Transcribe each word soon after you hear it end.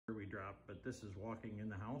backdrop, but this is walking in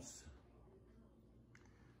the house.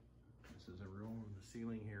 This is a room. The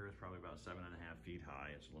ceiling here is probably about 7.5 feet high.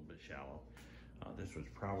 It's a little bit shallow. This was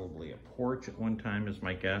probably a porch at one time is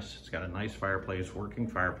my guess. It's got a nice fireplace, working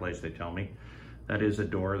fireplace, they tell me. That is a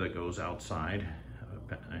door that goes outside.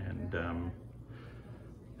 And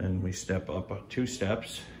then we step up 2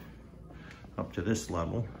 steps up to this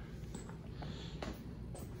level.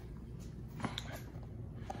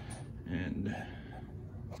 And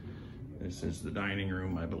this is the dining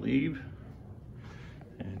room, I believe.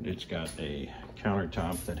 And it's got a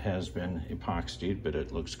countertop that has been epoxied, but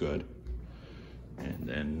it looks good. And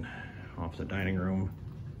then off the dining room,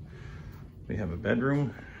 we have a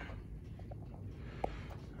bedroom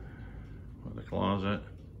with a closet.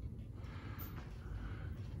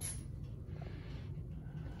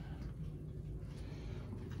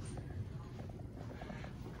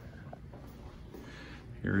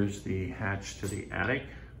 Here is the hatch to the attic,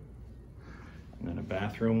 and then a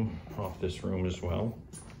bathroom off this room as well.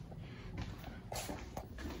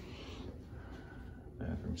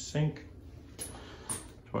 Bathroom sink,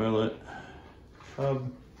 toilet,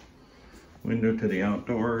 tub, window to the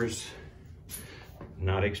outdoors.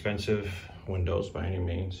 Not expensive windows by any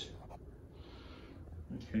means.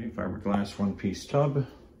 Okay, fiberglass 1-piece tub.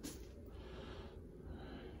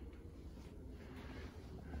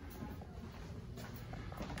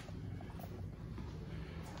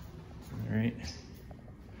 All right,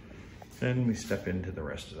 then we step into the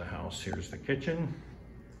rest of the house. Here's the kitchen.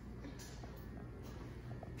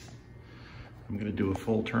 I'm gonna do a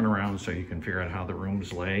full turnaround so you can figure out how the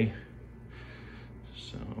rooms lay.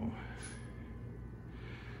 So,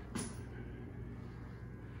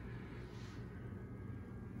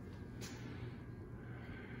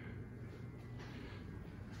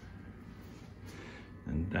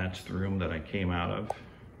 and that's the room that I came out of.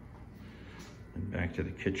 And back to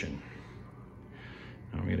the kitchen.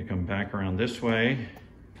 Now I'm gonna come back around this way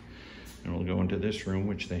and we'll go into this room,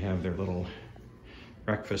 which they have their little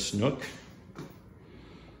breakfast nook.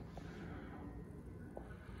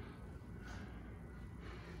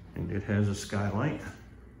 And it has a skylight.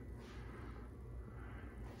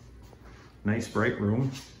 Nice bright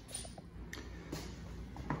room.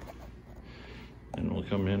 And we'll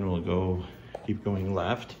come in, we'll keep going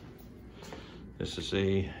left. This is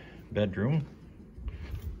a bedroom.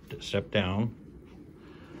 Step down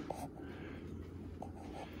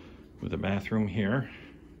with a bathroom here.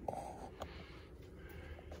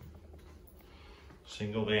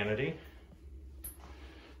 Single vanity.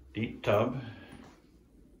 Deep tub.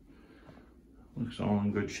 Looks all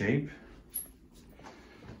in good shape.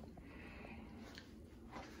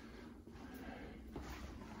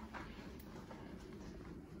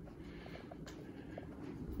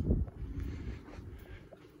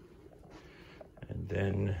 And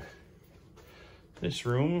then this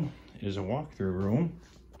room is a walk-through room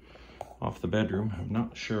off the bedroom. I'm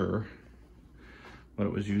not sure what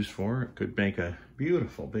it was used for. It could make a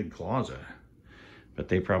beautiful big closet, but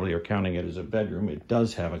they probably are counting it as a bedroom. It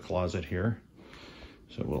does have a closet here.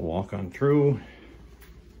 So we'll walk on through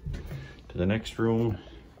to the next room.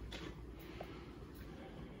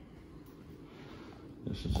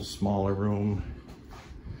 This is a smaller room.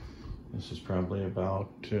 This is probably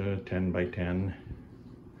about 10 by 10.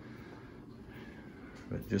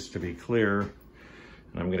 But just to be clear,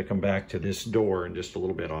 and I'm gonna come back to this door in just a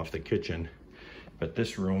little bit off the kitchen, but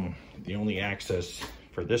this room, the only access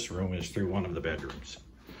for this room is through one of the bedrooms.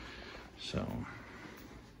 So,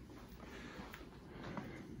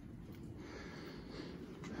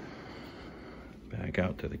 back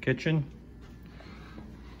out to the kitchen.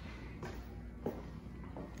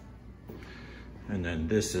 And then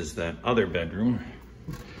this is that other bedroom,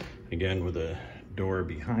 again with a door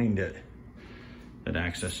behind it that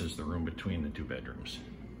accesses the room between the 2 bedrooms.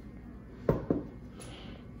 And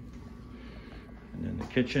then the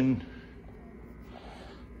kitchen.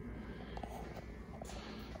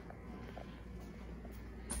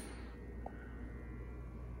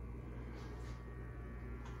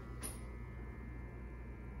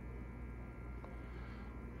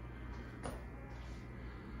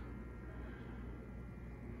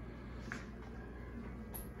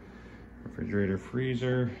 Refrigerator,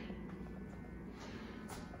 freezer,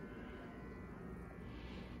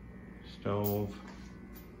 stove,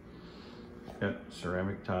 got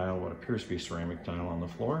ceramic tile, what appears to be ceramic tile on the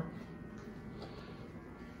floor.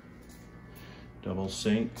 Double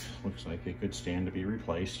sink, looks like it could stand to be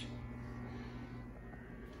replaced.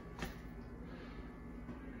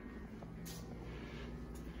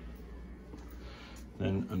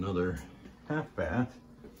 Then another half bath,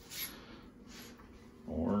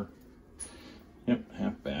 or, yep,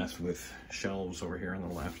 half bath. bath with shelves over here on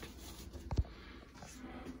the left.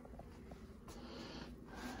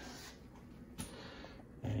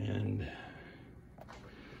 And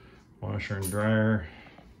washer and dryer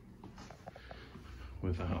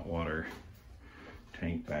with a hot water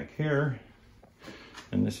tank back here.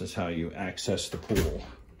 And this is how you access the pool.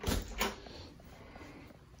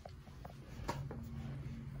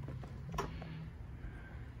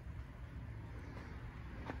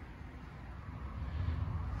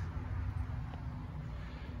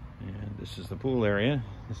 And this is the pool area.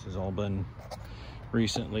 This has all been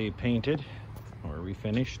recently painted or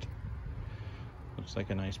refinished. Looks like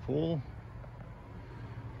a nice pool.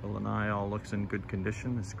 The lanai all looks in good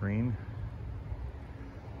condition, the screen.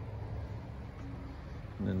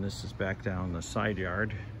 And then this is back down the side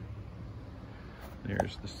yard.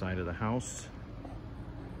 There's the side of the house.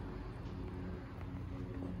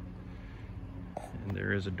 And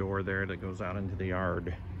there is a door there that goes out into the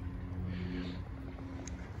yard.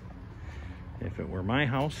 If it were my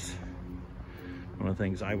house, one of the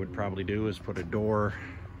things I would probably do is put a door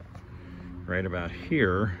right about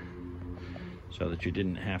here so that you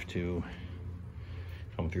didn't have to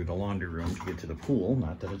come through the laundry room to get to the pool.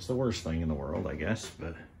 Not that it's the worst thing in the world, I guess,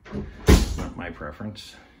 but not my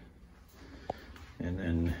preference. And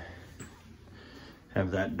then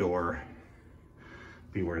have that door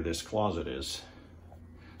be where this closet is.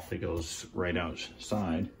 It goes right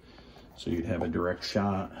outside, so you'd have a direct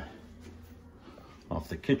shot off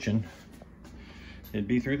the kitchen. It'd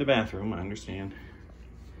be through the bathroom, I understand,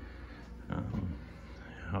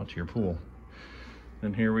 out to your pool.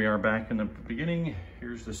 Then here we are back in the beginning.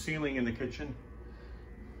 Here's the ceiling in the kitchen.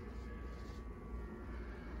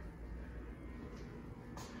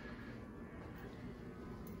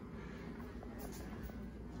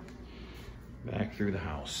 Back through the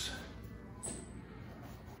house.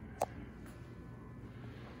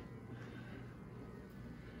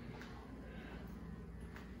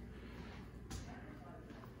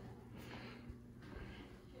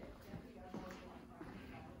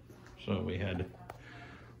 So we had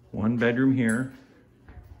one bedroom here,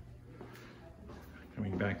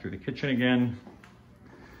 coming back through the kitchen again,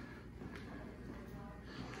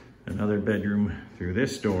 another bedroom through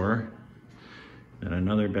this door, then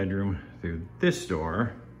another bedroom through this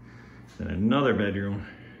door, then another bedroom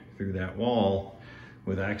through that wall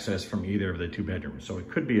with access from either of the two bedrooms. So it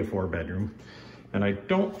could be a 4-bedroom, and I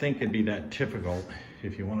don't think it'd be that difficult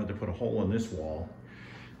if you wanted to put a hole in this wall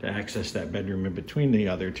to access that bedroom in between the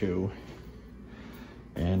other two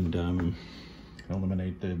and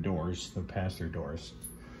eliminate the doors, the pass-through doors.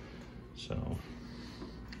 So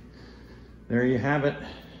there you have it.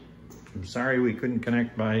 I'm sorry we couldn't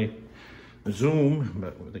connect by Zoom,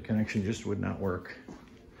 but the connection just would not work.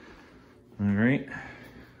 All right,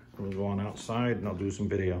 we'll go on outside and I'll do some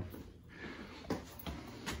video.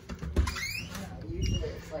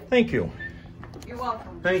 Thank you. You're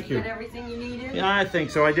welcome. Thank you. Did you get everything you needed? Yeah, I think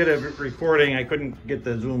so. I did a recording. I couldn't get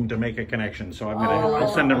the Zoom to make a connection, so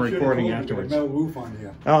I'll send them a recording afterwards. No roof on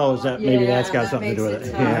here. Oh, is that maybe that's got that something to do with makes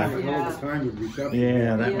it? it Yeah. tough.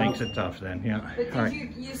 Yeah, that Yeah. makes it tough then. Yeah. But All did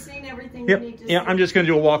right. you seen everything Yep. you need to Yeah, see? I'm just going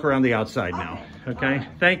to do a walk around the outside now. Okay. All right.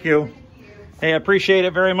 Thank you. Hey, I appreciate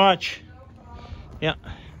it very much. Yeah.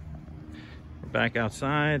 We're back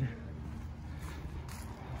outside.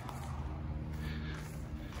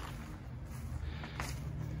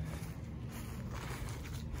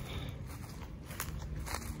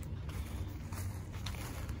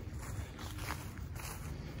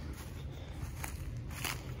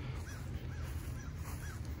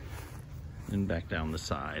 And back down the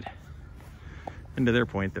side. And to their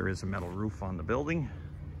point, there is a metal roof on the building,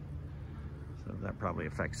 so that probably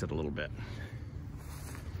affects it a little bit.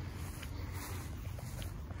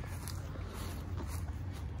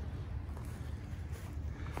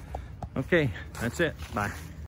 Okay, that's it. Bye.